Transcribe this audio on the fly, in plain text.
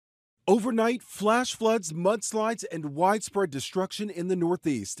Overnight, flash floods, mudslides, and widespread destruction in the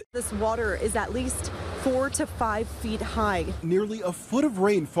Northeast. This water is at least 4 to 5 feet high. Nearly a foot of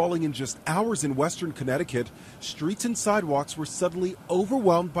rain falling in just hours in western Connecticut. Streets and sidewalks were suddenly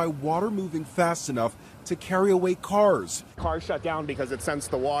overwhelmed by water moving fast enough to carry away cars. Cars shut down because it sensed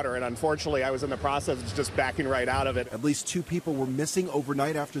the water, and unfortunately I was in the process of just backing right out of it. At least 2 people were missing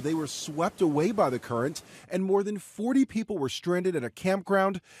overnight after they were swept away by the current, and more than 40 people were stranded at a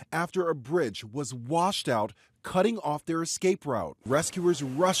campground after a bridge was washed out, cutting off their escape route. Rescuers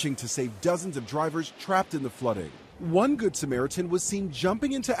rushing to save dozens of drivers trapped in the flooding. One Good Samaritan was seen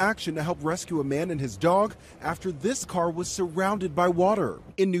jumping into action to help rescue a man and his dog after this car was surrounded by water.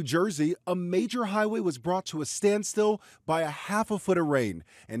 In New Jersey, a major highway was brought to a standstill by a half a foot of rain,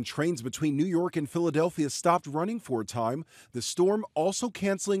 and trains between New York and Philadelphia stopped running for a time, the storm also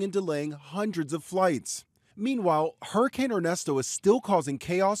canceling and delaying hundreds of flights. Meanwhile, Hurricane Ernesto is still causing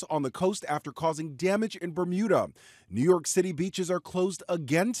chaos on the coast after causing damage in Bermuda. New York City beaches are closed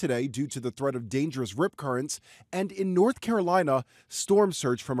again today due to the threat of dangerous rip currents. And in North Carolina, storm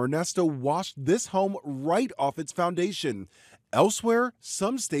surge from Ernesto washed this home right off its foundation. Elsewhere,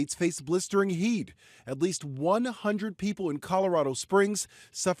 some states face blistering heat. At least 100 people in Colorado Springs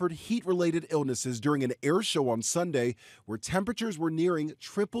suffered heat-related illnesses during an air show on Sunday where temperatures were nearing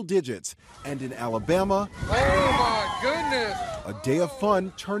triple digits. And in Alabama, oh my goodness, a day of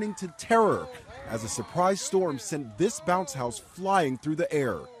fun turning to terror as a surprise storm sent this bounce house flying through the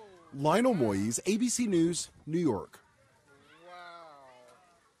air. Lionel Moyes, ABC News, New York.